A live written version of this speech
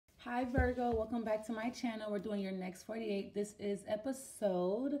Hi Virgo, welcome back to my channel. We're doing your next 48. This is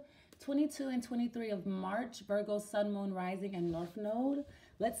episode 22 and 23 of March, Virgo, Sun, Moon, Rising, and North Node.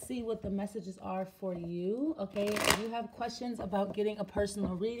 Let's see what the messages are for you. Okay, if you have questions about getting a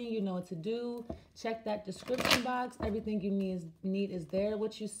personal reading, you know what to do. Check that description box. Everything you need is there.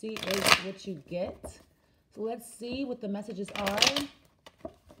 What you see is what you get. So let's see what the messages are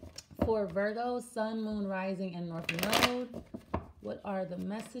for Virgo, Sun, Moon, Rising, and North Node. What are the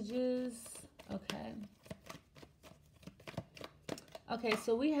messages? Okay. Okay,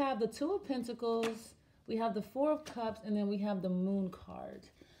 so we have the Two of Pentacles, we have the Four of Cups, and then we have the Moon card.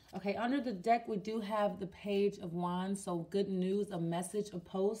 Okay, under the deck, we do have the Page of Wands, so good news, a message, a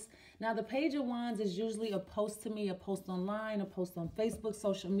post. Now, the Page of Wands is usually a post to me, a post online, a post on Facebook,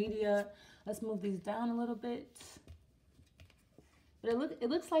 social media. Let's move these down a little bit. But it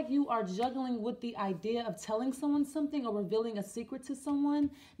looks like you are juggling with the idea of telling someone something or revealing a secret to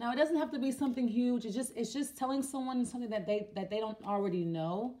someone. Now, it doesn't have to be something huge. It's just telling someone something that they don't already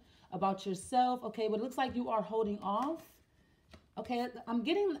know about yourself. Okay, but it looks like you are holding off. Okay, I'm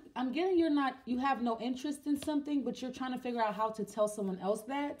getting you have no interest in something, but you're trying to figure out how to tell someone else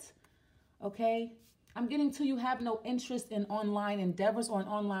that. Okay. I'm getting to you have no interest in online endeavors or an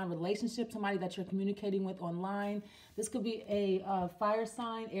online relationship, somebody that you're communicating with online. This could be a fire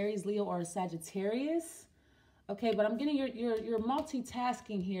sign, Aries, Leo, or a Sagittarius. Okay, but I'm getting you're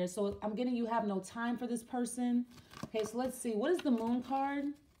multitasking here. So I'm getting you have no time for this person. Okay, so let's see. What is the Moon card?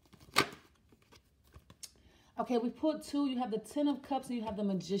 Okay, we put two. You have the Ten of Cups and you have the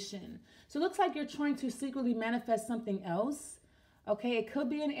Magician. So it looks like you're trying to secretly manifest something else. Okay, it could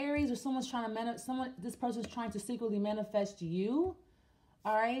be an Aries or someone's trying to this person's trying to secretly manifest you.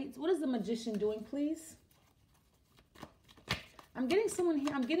 All right. What is the Magician doing, please? I'm getting someone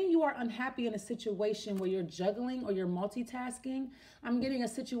here. I'm getting you are unhappy in a situation where you're juggling or you're multitasking. I'm getting a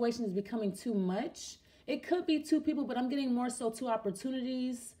situation is becoming too much. It could be two people, but I'm getting more so two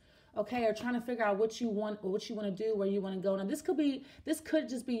opportunities. Okay, or trying to figure out what you want or what you want to do, where you want to go. Now, this could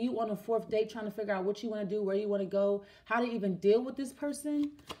just be you on a fourth date trying to figure out what you want to do, where you want to go, how to even deal with this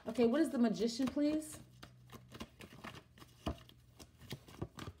person. Okay, what is the Magician, please?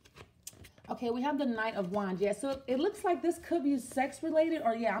 Okay, we have the Knight of Wands. Yeah, so it looks like this could be sex related,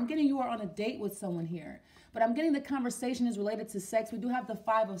 or yeah, I'm getting you are on a date with someone here. But I'm getting the conversation is related to sex. We do have the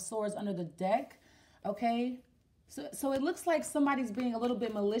Five of Swords under the deck. Okay. So it looks like somebody's being a little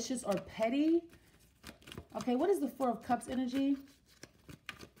bit malicious or petty. Okay, what is the Four of Cups energy?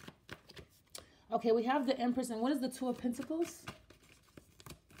 Okay, we have the Empress. And what is the Two of Pentacles?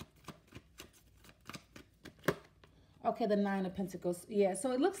 Okay, the Nine of Pentacles. Yeah,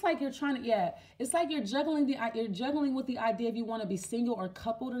 so it looks like you're trying to, yeah, it's like you're juggling with the idea if you want to be single or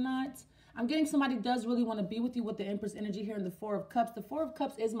coupled or not. I'm getting somebody does really want to be with you with the Empress energy here in the Four of Cups. The Four of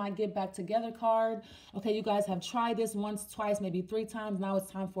Cups is my get back together card. Okay, you guys have tried this once, twice, maybe three times. Now it's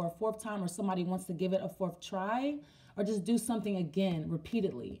time for a fourth time, or somebody wants to give it a fourth try or just do something again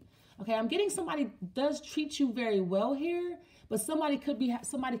repeatedly. Okay, I'm getting somebody does treat you very well here, but somebody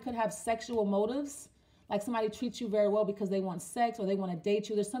could have sexual motives. Like somebody treats you very well because they want sex or they want to date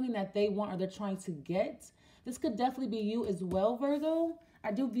you. There's something that they want or they're trying to get. This could definitely be you as well, Virgo.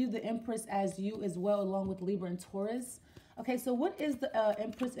 I do view the Empress as you as well, along with Libra and Taurus. Okay, so what is the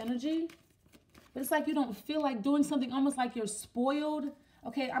Empress energy? But it's like you don't feel like doing something, almost like you're spoiled.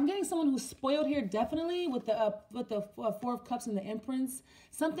 Okay, I'm getting someone who's spoiled here, definitely, with the Four of Cups and the Empress.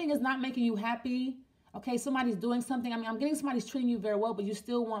 Something is not making you happy. Okay, somebody's doing something. I mean, I'm getting somebody's treating you very well, but you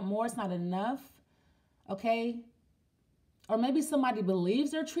still want more. It's not enough. Okay, or maybe somebody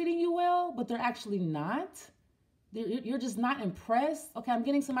believes they're treating you well, but they're actually not. You're just not impressed. Okay, I'm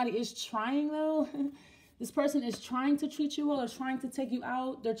getting somebody is trying though. This person is trying to treat you well. They're trying to take you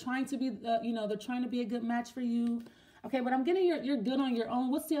out. They're trying to be, they're trying to be a good match for you. Okay, but I'm getting you're good on your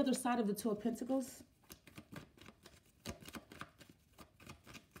own. What's the other side of the Two of Pentacles?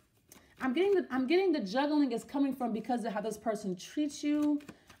 I'm getting the juggling is coming from because of how this person treats you.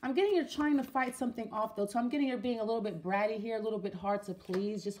 I'm getting you're trying to fight something off though. So I'm getting you're being a little bit bratty here, a little bit hard to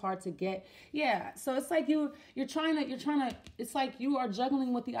please, just hard to get. Yeah. So it's like you're trying to, it's like you are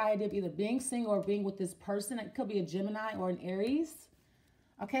juggling with the idea of either being single or being with this person. It could be a Gemini or an Aries.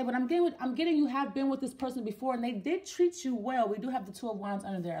 Okay. But I'm getting you have been with this person before and they did treat you well. We do have the Two of Wands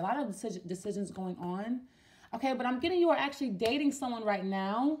under there. A lot of decisions going on. Okay. But I'm getting you are actually dating someone right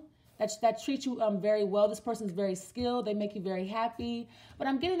now that treat you very well. This person's very skilled. They make you very happy. But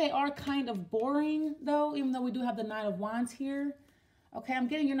I'm getting they are kind of boring, though, even though we do have the Nine of Wands here. Okay, I'm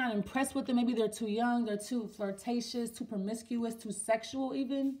getting you're not impressed with them. Maybe they're too young. They're too flirtatious, too promiscuous, too sexual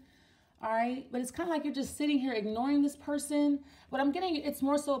even. All right, but it's kind of like you're just sitting here ignoring this person. But I'm getting it's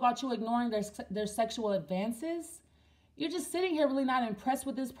more so about you ignoring their sexual advances. You're just sitting here really not impressed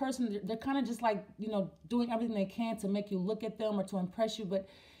with this person. They're kind of just like, you know, doing everything they can to make you look at them or to impress you. But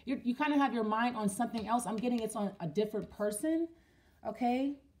you kind of have your mind on something else. I'm getting it's on a different person.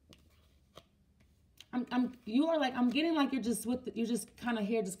 Okay. I'm getting like you're just you're just kind of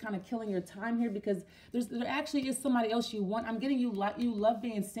here, just kind of killing your time here because there actually is somebody else you want. I'm getting you love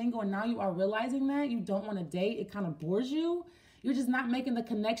being single and now you are realizing that you don't want to date. It kind of bores you. You're just not making the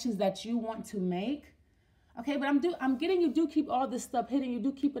connections that you want to make. Okay, but I'm getting you do keep all this stuff hidden. You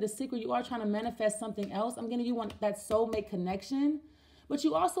do keep it a secret. You are trying to manifest something else. I'm getting you want that soulmate connection. But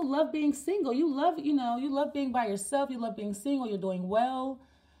you also love being single. You love, you love being by yourself. You love being single. You're doing well.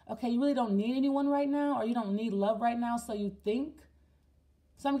 Okay, you really don't need anyone right now, or you don't need love right now, so you think.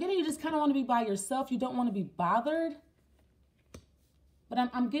 So I'm getting you just kind of want to be by yourself. You don't want to be bothered. But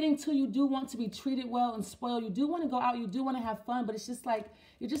I'm getting to you do want to be treated well and spoiled. You do want to go out. You do want to have fun, but it's just like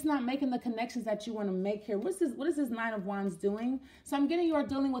you're just not making the connections that you want to make here. What is this Nine of Wands doing? So I'm getting you are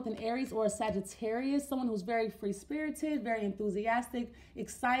dealing with an Aries or a Sagittarius, someone who's very free-spirited, very enthusiastic,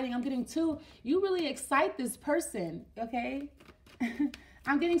 exciting. I'm getting too, you really excite this person, okay?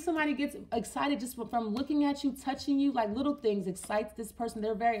 I'm getting somebody gets excited just from looking at you, touching you, like little things excites this person.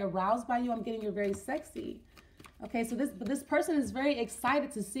 They're very aroused by you. I'm getting you're very sexy. Okay, so this person is very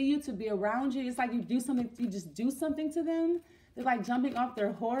excited to see you, to be around you. It's like you do something, you just do something to them. They're like jumping off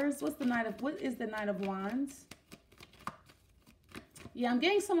their horse. What is the Knight of Wands? Yeah, I'm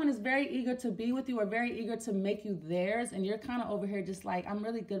getting someone is very eager to be with you or very eager to make you theirs. And you're kind of over here just like, I'm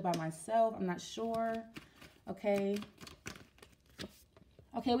really good by myself. I'm not sure. Okay.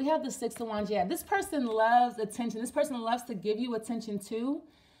 Okay, we have the Six of Wands. Yeah, this person loves attention. This person loves to give you attention too.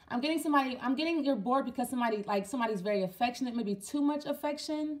 I'm getting you're bored because somebody's very affectionate, maybe too much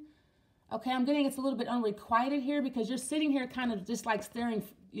affection. Okay, I'm getting it's a little bit unrequited here because you're sitting here kind of just like staring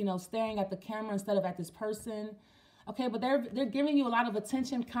at the camera instead of at this person. Okay, but they're giving you a lot of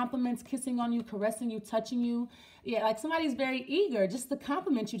attention, compliments, kissing on you, caressing you, touching you. Yeah, like somebody's very eager just to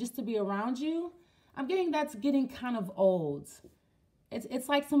compliment you, just to be around you. I'm getting that's getting kind of old. It's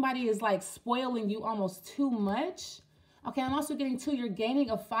like somebody is like spoiling you almost too much. Okay, I'm also getting too, you're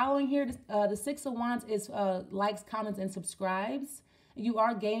gaining a following here. The Six of Wands is likes, comments, and subscribes. You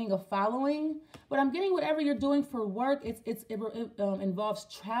are gaining a following, but I'm getting whatever you're doing for work. It involves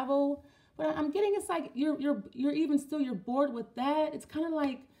travel, but I'm getting it's like you're even still you're bored with that. It's kind of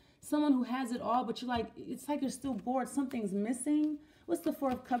like someone who has it all, but you're like it's like you're still bored. Something's missing. What's the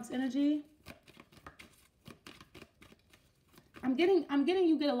Four of Cups energy? I'm getting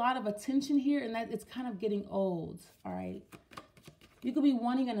you get a lot of attention here, and that it's kind of getting old. All right, you could be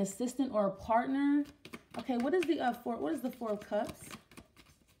wanting an assistant or a partner. Okay, what is the Four of Cups?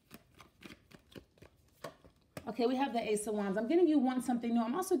 Okay, we have the Ace of Wands. I'm getting you want something new.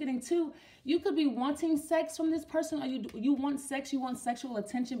 I'm also getting too, you could be wanting sex from this person, or you want sex, you want sexual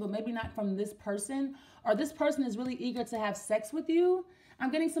attention, but maybe not from this person, or this person is really eager to have sex with you. I'm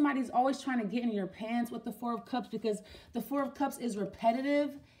getting somebody's always trying to get in your pants with the Four of Cups because the Four of Cups is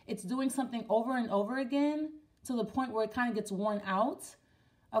repetitive. It's doing something over and over again to the point where it kind of gets worn out.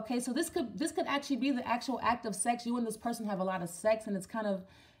 Okay, so this could actually be the actual act of sex. You and this person have a lot of sex, and it's kind of,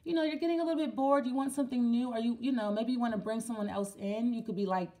 you're getting a little bit bored. You want something new, or maybe you want to bring someone else in. You could be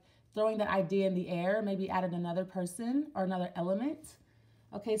like throwing that idea in the air, maybe added another person or another element.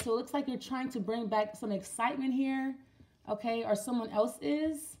 Okay, so it looks like you're trying to bring back some excitement here. Okay, or someone else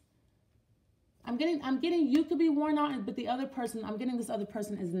is. I'm getting you could be worn out, but the other person, I'm getting this other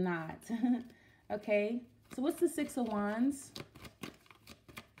person is not. Okay, so what's the Six of Wands?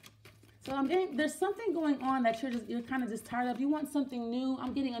 So I'm getting there's something going on that you're kind of just tired of. You want something new.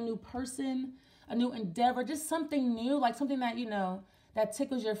 I'm getting a new person, a new endeavor, just something new, like something that that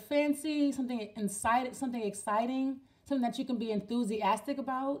tickles your fancy, something exciting, something that you can be enthusiastic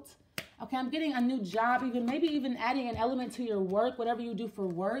about. Okay, I'm getting a new job, maybe even adding an element to your work, whatever you do for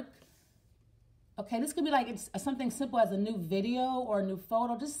work. Okay, this could be like it's something simple as a new video or a new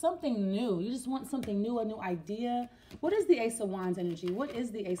photo, just something new. You just want something new, a new idea. What is the Ace of Wands energy? What is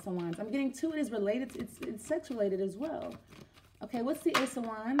the Ace of Wands? I'm getting it is related, it's sex related as well. Okay, what's the Ace of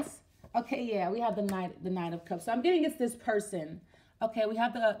Wands? Okay, yeah, we have the Knight of Cups. So I'm getting it's this person. Okay, we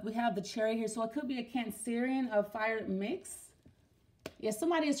have the Chariot here. So it could be a Cancerian, a fire mix. Yeah,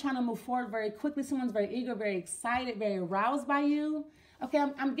 somebody is trying to move forward very quickly. Someone's very eager, very excited, very aroused by you. Okay,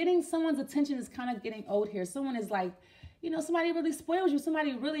 I'm getting someone's attention is kind of getting old here. Someone is like, somebody really spoils you.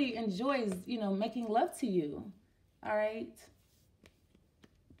 Somebody really enjoys, making love to you. All right.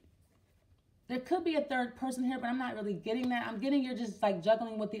 There could be a third person here, but I'm not really getting that. I'm getting you're just like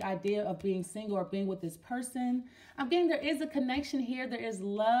juggling with the idea of being single or being with this person. I'm getting there is a connection here. There is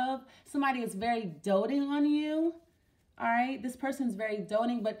love. Somebody is very doting on you. All right, this person's very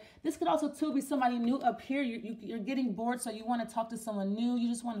doting, but this could also too be somebody new up here. You're getting bored, so you want to talk to someone new. You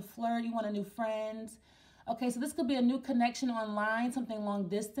just want to flirt. You want a new friend. Okay, so this could be a new connection online, something long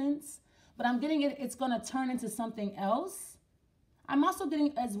distance. But I'm getting it's going to turn into something else. I'm also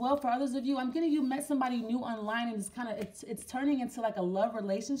getting as well for others of you. I'm getting you met somebody new online, and it's turning into like a love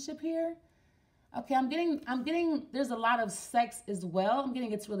relationship here. Okay, I'm getting there's a lot of sex as well. I'm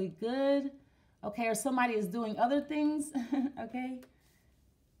getting it's really good. Okay, or somebody is doing other things, okay?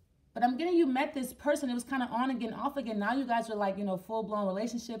 But I'm getting you met this person. It was kind of on again, off again. Now you guys are like, you know, full-blown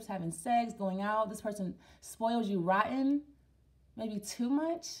relationships, having sex, going out. This person spoils you rotten, maybe too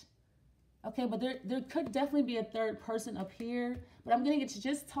much. Okay, but there could definitely be a third person up here. But I'm getting it's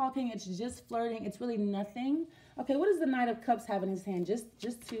just talking, it's just flirting. It's really nothing. Okay, what does the Knight of Cups have in his hand?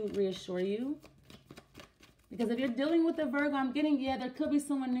 Just to reassure you. Because if you're dealing with a Virgo, I'm getting, yeah, there could be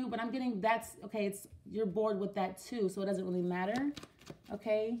someone new, but I'm getting that's, okay, you're bored with that too, so it doesn't really matter,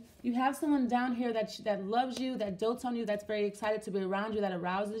 okay? You have someone down here that loves you, that dotes on you, that's very excited to be around you, that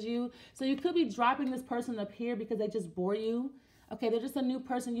arouses you. So you could be dropping this person up here because they just bore you. Okay, they're just a new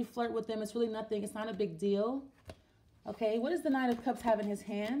person, you flirt with them, it's really nothing, it's not a big deal. Okay, what does the Knight of Cups have in his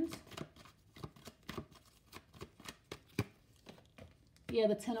hand? Yeah,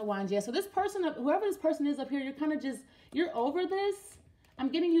 the Ten of Wands. Yeah, so this person, whoever this person is up here, you're kind of just, you're over this. I'm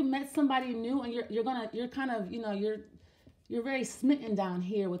getting you met somebody new, and you're kind of, you know, you're very smitten down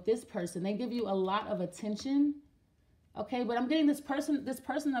here with this person. They give you a lot of attention. Okay, but I'm getting this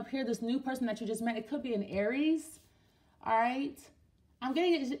person up here, this new person that you just met. It could be an Aries. All right. I'm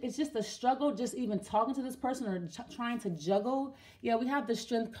getting it's just a struggle, just even talking to this person or trying to juggle. Yeah, we have the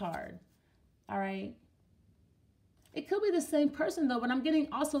Strength card. All right. It could be the same person though, but I'm getting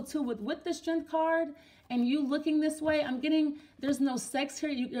also too with the Strength card and you looking this way, I'm getting there's no sex here.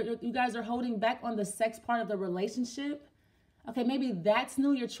 You guys are holding back on the sex part of the relationship. Okay, maybe that's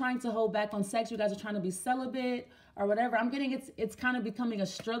new. You're trying to hold back on sex. You guys are trying to be celibate or whatever. I'm getting it's kind of becoming a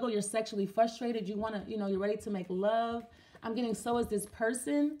struggle. You're sexually frustrated. You want to, you know, you're ready to make love. I'm getting so is this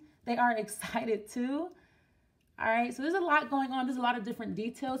person. They are excited too. All right, so there's a lot going on. There's a lot of different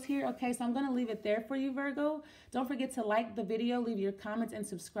details here. Okay, so I'm going to leave it there for you, Virgo. Don't forget to like the video, leave your comments, and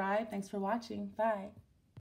subscribe. Thanks for watching. Bye.